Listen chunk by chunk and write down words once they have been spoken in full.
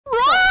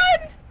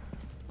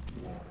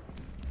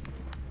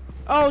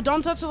Oh,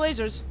 don't touch the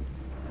lasers.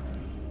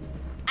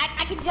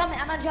 I can jump it.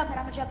 I'm gonna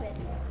jump it.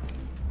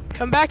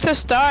 Come back to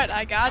start.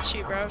 I got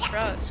you, bro.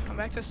 Trust. Come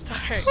back to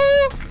start.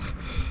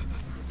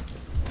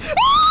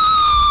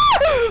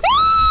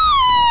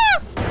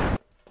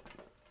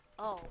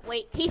 Oh,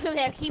 wait. Keep him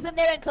there. Keep him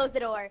there and close the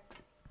door.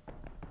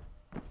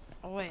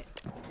 Oh, wait.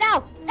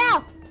 No!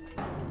 No!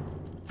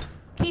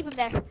 Keep him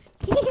there.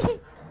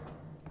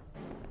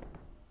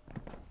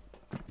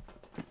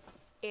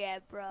 Yeah,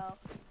 bro.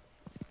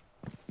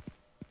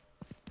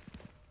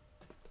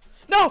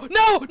 No,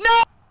 no,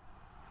 no!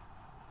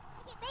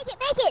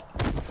 Make it!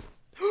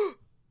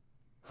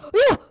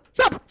 Yeah!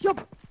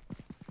 Jump!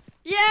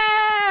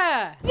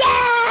 Yeah!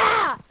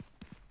 Yeah!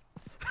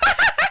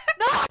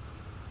 No!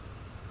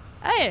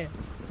 Hey!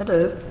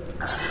 Hello.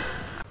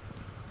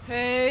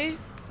 Hey,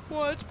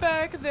 what's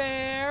back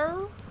there?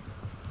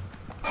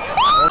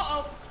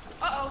 Uh-oh.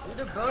 Do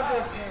the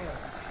burger, Sam.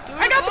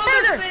 I got the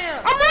burger!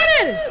 I'm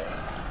running!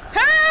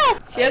 Help!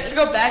 He has to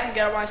go back and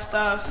get all my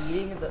stuff.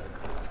 Eating the.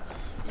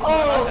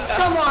 Oh,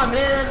 come on,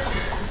 man.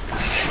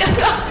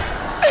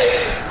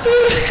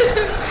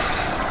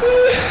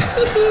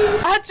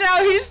 Watch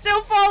out, he's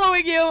still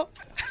following you.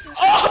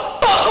 Oh,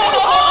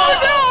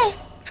 no!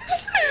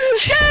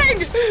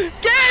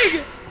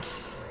 Gang!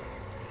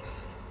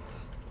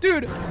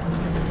 Dude. You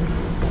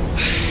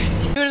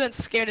would have been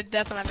scared to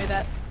death when I made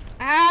that.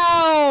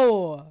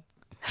 Ow!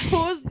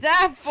 What was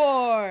that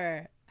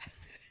for?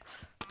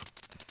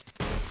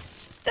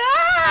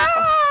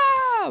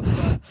 Stop!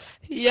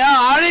 Yo,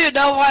 I don't even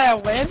know why I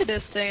landed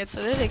this thing. It's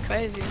really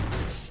crazy.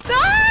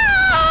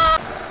 Stop!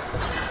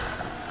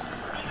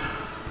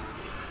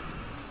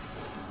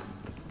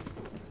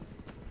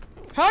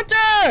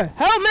 Hunter!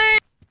 Help me!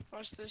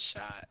 What's this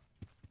shot?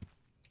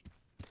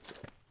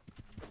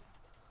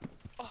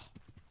 Oh.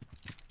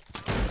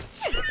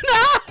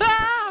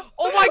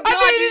 Oh my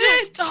god, you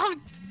just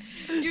dunked!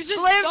 You just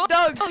slam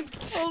dunk!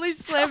 dunked! Holy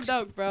slam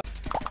dunk, bro.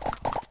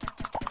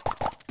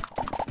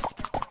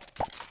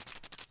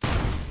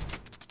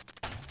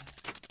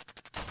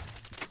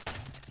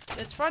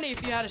 It's funny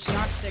if you had a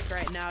shock stick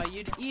right now,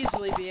 you'd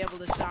easily be able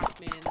to shock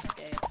me in this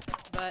game.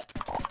 But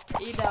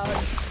you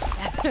don't.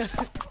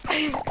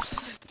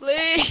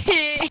 Please!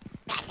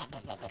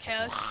 Okay,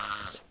 let's...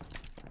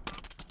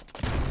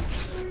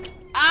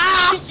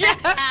 Ah!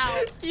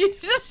 Yeah! You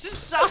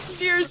just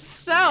shocked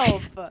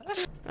yourself!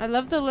 I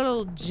love the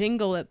little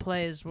jingle it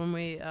plays when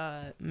we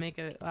make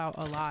it out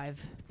alive.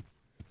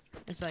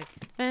 It's like...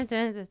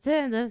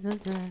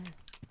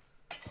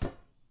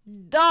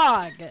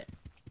 Dog!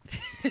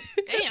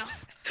 Damn!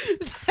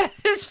 That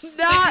is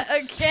not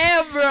a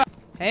camera!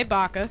 Hey,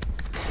 Baka.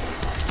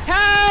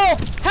 Help!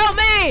 Help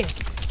me!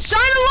 Shine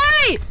a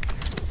light!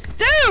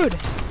 Dude!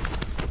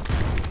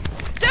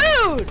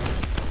 Dude!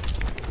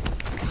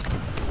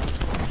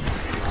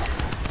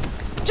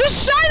 Just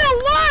shine a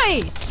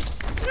light!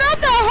 It's not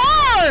that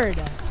hard!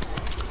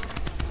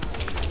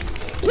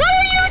 What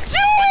are you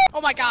doing?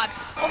 Oh my god!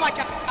 Oh my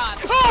god! Oh,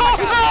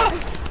 my god.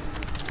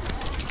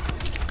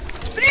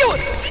 Video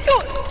it! Video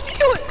it!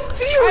 Video it!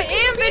 Video it! I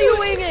am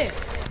videoing it!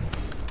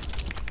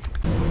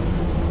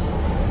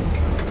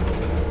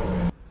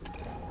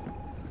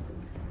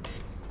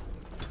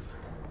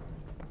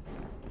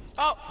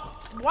 Oh!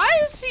 Why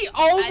is he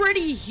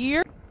already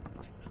here?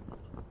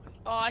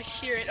 Oh, I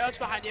hear it. Oh, it's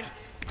behind you.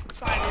 It's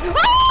behind you.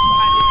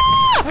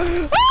 Ah!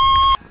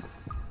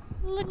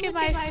 Look at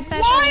my special.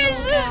 Why is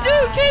this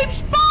dude keep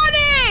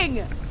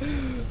spawning?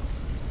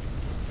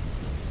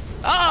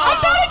 I'm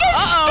about to get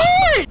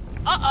scored!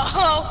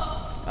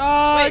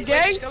 Wait,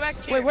 gang? just go back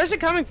here. Wait, where's it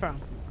coming from?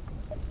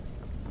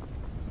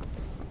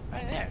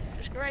 Right there.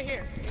 Just go right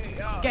here. Here you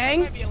go.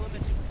 Gang? That might be a little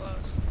bit too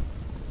close.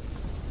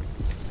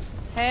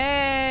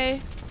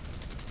 Hey.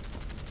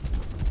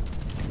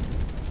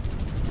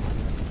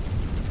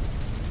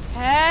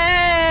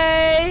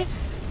 Hey.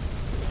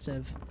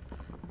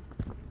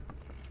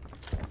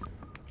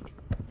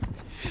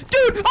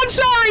 Dude, I'm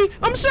sorry.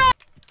 I'm sorry.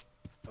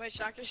 Wait,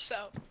 shock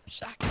yourself.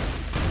 Shock.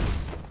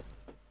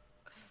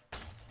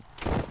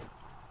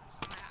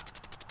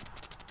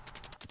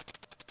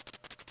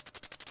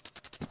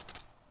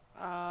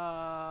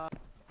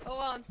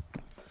 Hold on.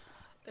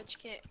 Bet you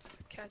can't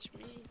catch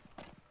me.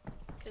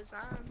 Cause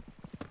I'm...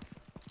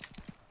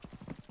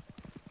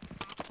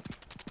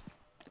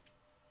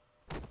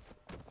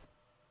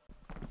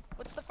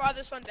 What's the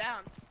farthest one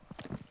down?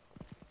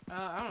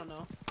 I don't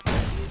know.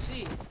 You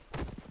see.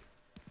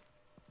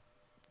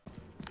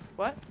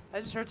 What?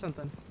 I just heard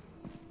something.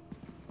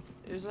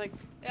 It was like...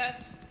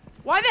 Yes.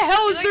 Why the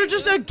hell is like there it's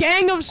just really- a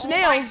gang of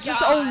snails just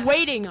God.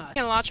 awaiting us? I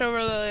can launch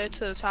over to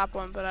the top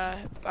one, but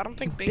I don't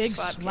think Big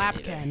Slap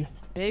can Ken.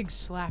 Big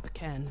Slap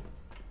Ken.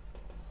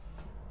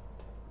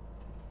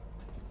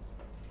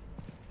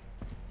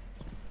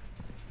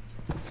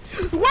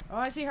 What? Oh,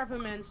 I see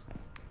Harpoon Mans.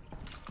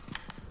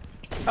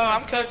 Oh,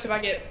 I'm cooked if I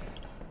get...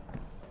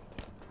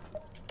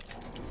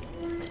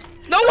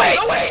 No, wait!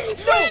 No, wait!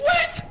 No,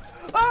 wait!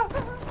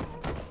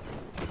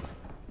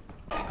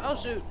 Oh,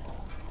 shoot.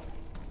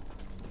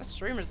 That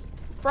streamer's...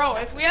 Bro,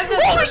 if we had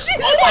the... Oh, shit!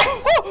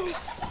 Oh, my!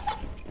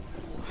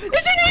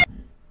 It's in here!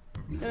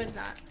 No, it's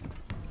not.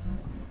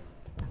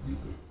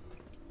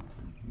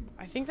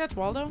 I think that's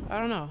Waldo. I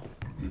don't know.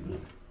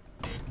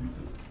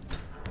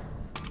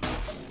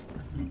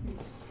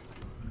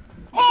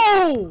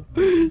 Oh!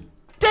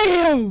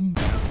 Damn!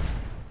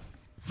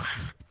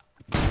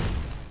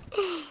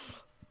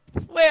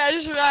 Wait, I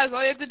just realized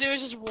all you have to do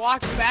is just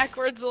walk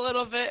backwards a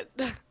little bit.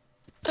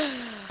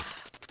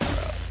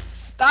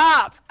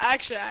 Stop!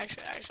 Actually.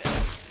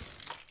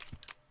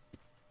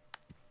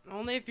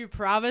 Only if you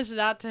promise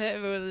not to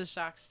hit me with a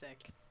shock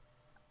stick.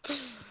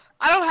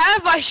 I don't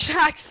have my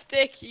shock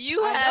stick.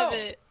 You I have know.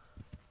 it.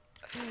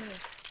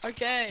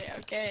 Okay.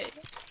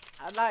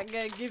 I'm not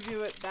gonna give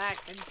you it back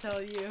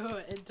until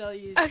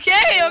you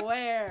Okay,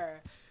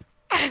 swear.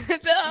 No.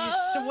 You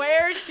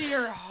swear to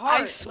your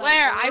heart. I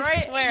swear, like, I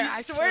right- swear, you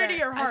I swear swear, to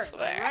your I heart.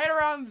 swear. Like, right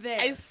around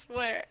there. I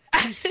swear.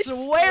 You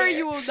swear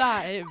you will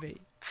not hit me.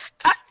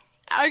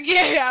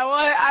 Okay,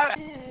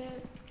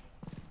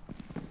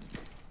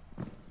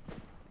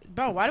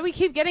 Bro, why do we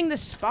keep getting the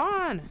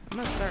spawn? I'm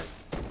gonna start.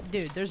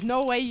 Dude, there's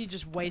no way you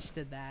just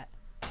wasted that.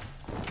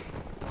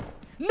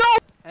 No!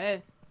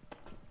 Hey.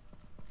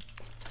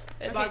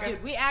 Hey, Okay, Baka.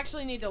 dude, we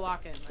actually need to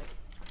lock in. Like,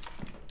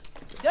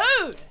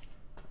 dude!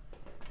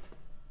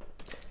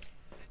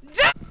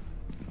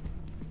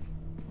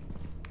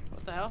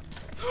 What the hell?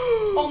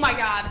 Oh my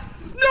god.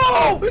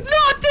 No!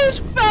 Not this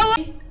fella!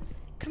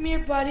 Come here,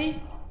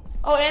 buddy.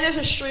 Oh, and there's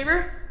a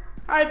streamer?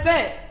 Alright,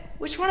 bet.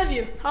 Which one of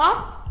you?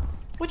 Huh?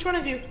 Which one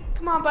of you?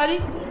 Come on, buddy.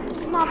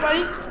 Come on,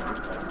 buddy.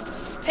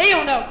 Hey,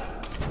 oh no.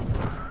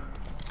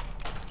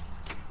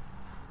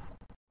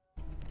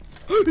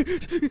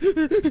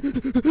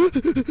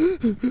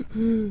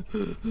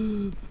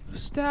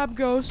 Stab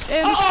ghost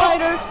and the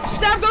spider.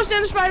 Stab ghost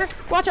and the spider.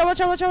 Watch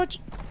out.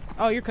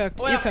 Oh, you're cooked.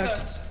 Well, You're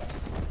cooked.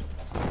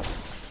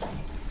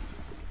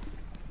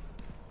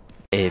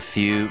 A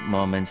few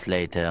moments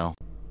later.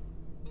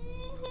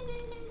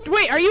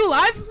 Wait, are you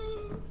alive?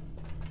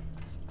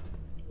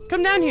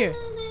 Come down here.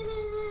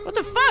 What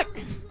the fuck?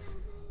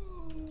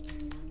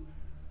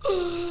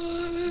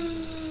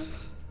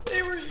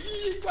 They were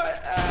eating my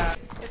ass.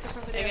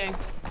 Hey, gang.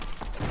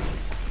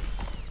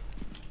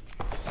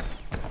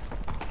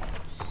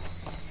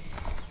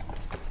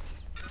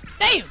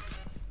 Damn!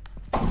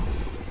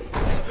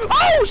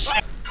 Oh,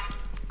 shit!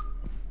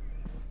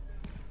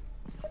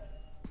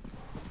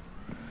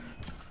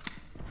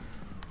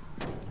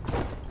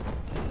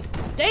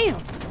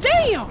 Damn!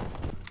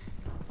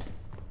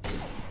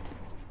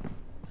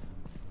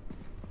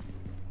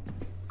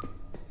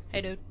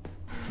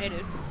 Hey,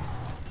 dude.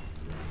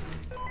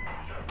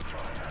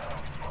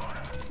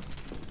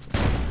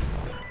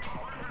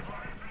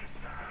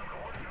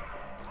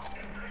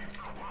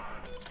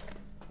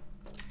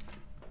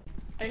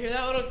 I hear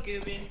that little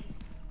gooby.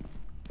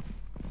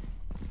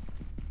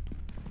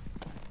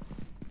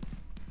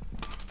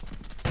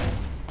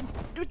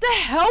 What the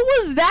hell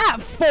was that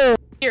for?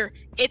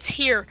 It's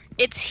here.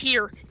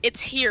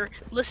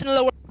 Listen to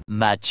the word.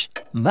 Much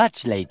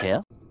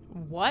later.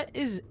 What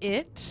is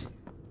it?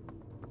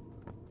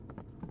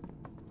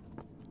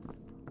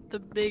 The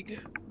big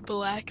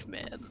black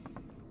man.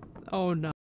 Oh no.